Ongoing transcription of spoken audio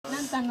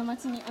丹の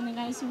町にお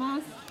願いしま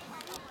す。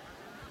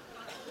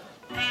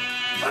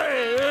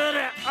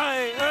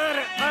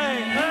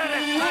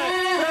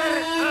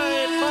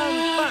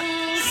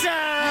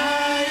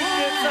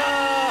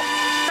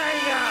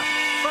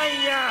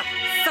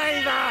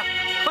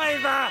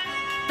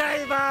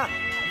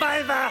バ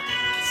イバー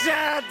じ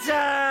ゃじ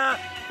ゃ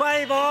ーバ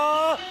イボー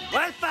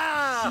ワイパ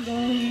ー。白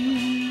い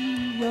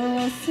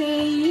妖精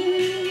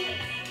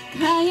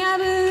かや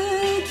ぶ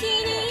き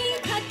に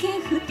かけ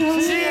ふとち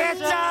えち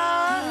ゃ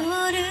ん凍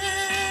る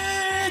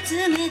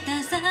冷た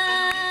さ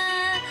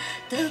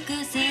溶か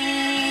せて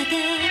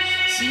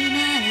しま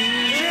う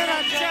ジェラ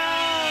ちゃん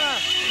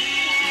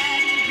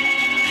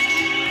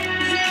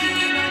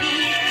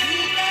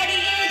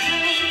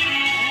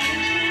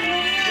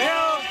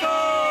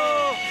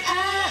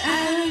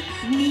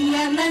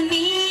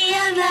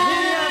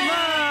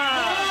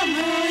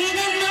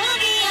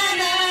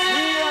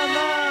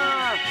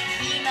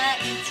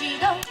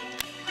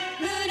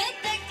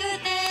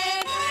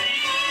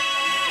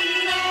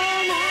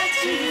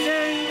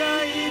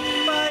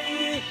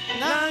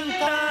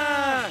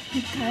深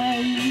い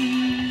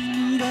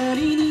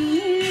緑に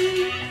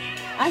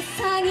朝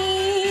霧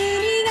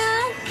が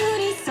降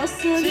り注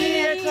ぎ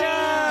愛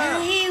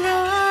を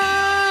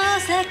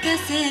咲か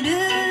せる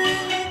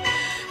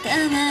玉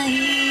井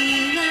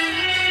は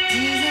地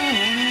蔵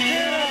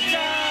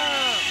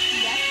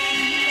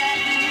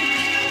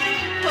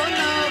ほの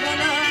ぼ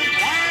の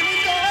ラム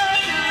コ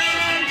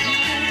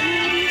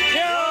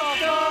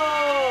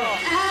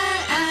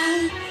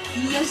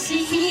ーンよし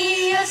ひ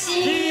よし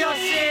ひよし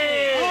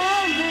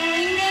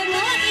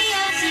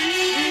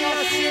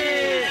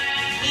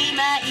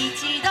今一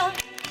度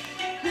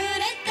触れ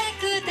た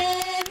くて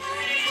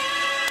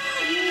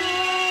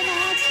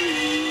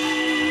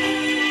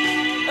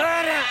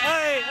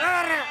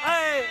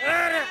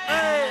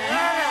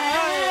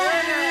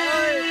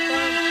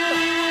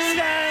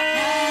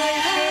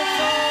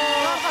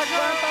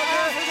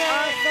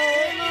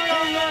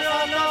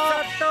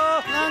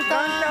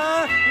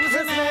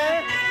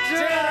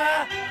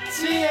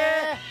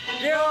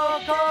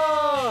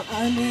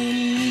雨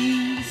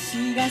に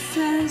日が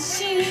差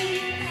し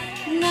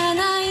七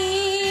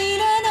色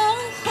の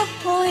微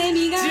笑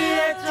みが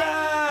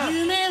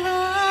夢を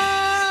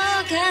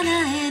叶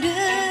える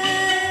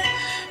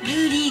瑠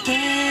璃系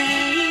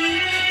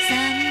散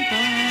歩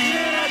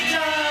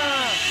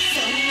そ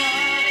の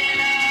上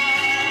の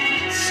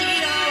白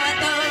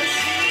と幸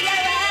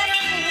せ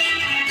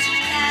し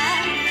た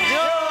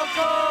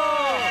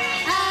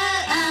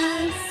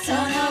その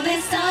べ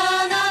その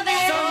べ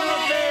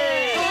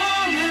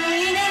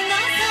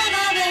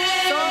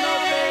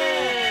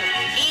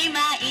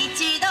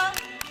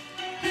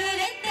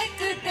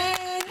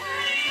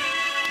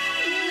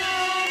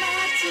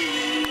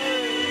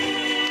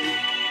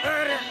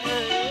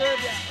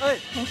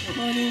こ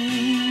こ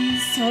に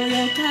そよ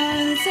風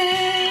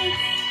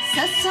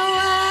誘わ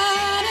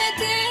れ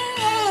て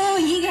大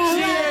井川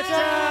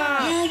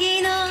ヤギ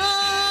の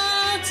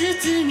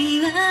包み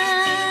は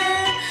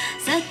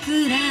桜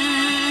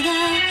が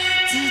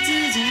つつ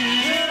じ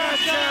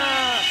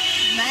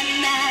真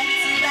夏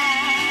は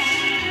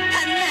花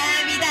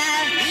火だ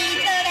見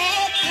とれ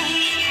と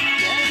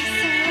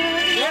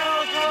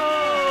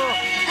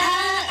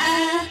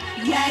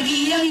ヤギ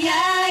よヤ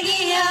ギ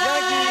よ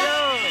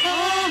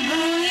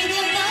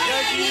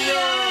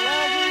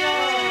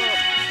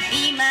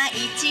今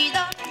一度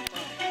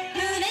触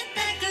れた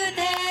くて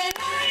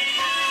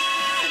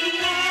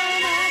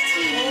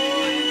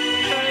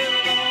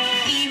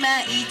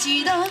今一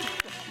度触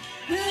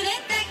れ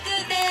たく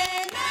て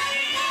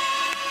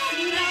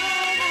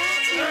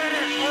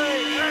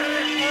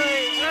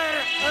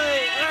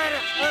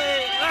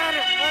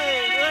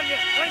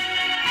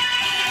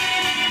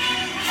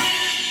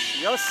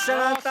よっしゃな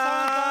ったー。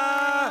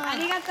あ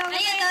りがとうございま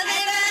す。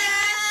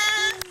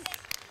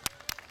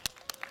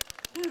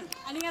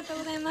ありがとう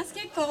ございます。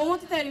結構思っ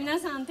てたより皆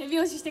さん手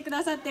拍子してく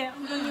ださって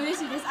本当に嬉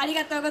しいです。あり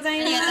がとうござい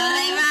ます。ありがとうご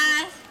ざいま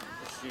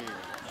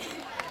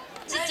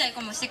す。ちっちゃい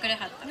子もしてくれ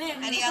はった。ね、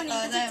ありがとうござい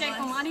ます。ちっちゃい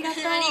子もありがと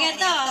う。あり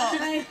がとう。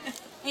は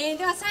い。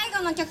では最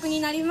後の曲に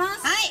なります。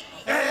はい。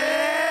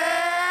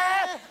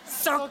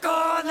そこを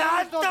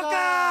なんとか。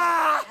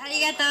あ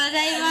りがとうご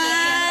ざい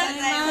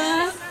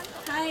ます。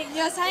はい。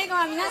では最後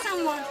は皆さ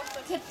んも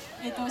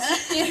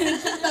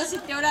知っ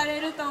ておられ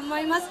ると思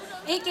います。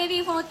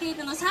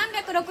AKB48 の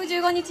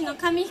365日の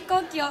紙飛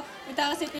行機を歌わせて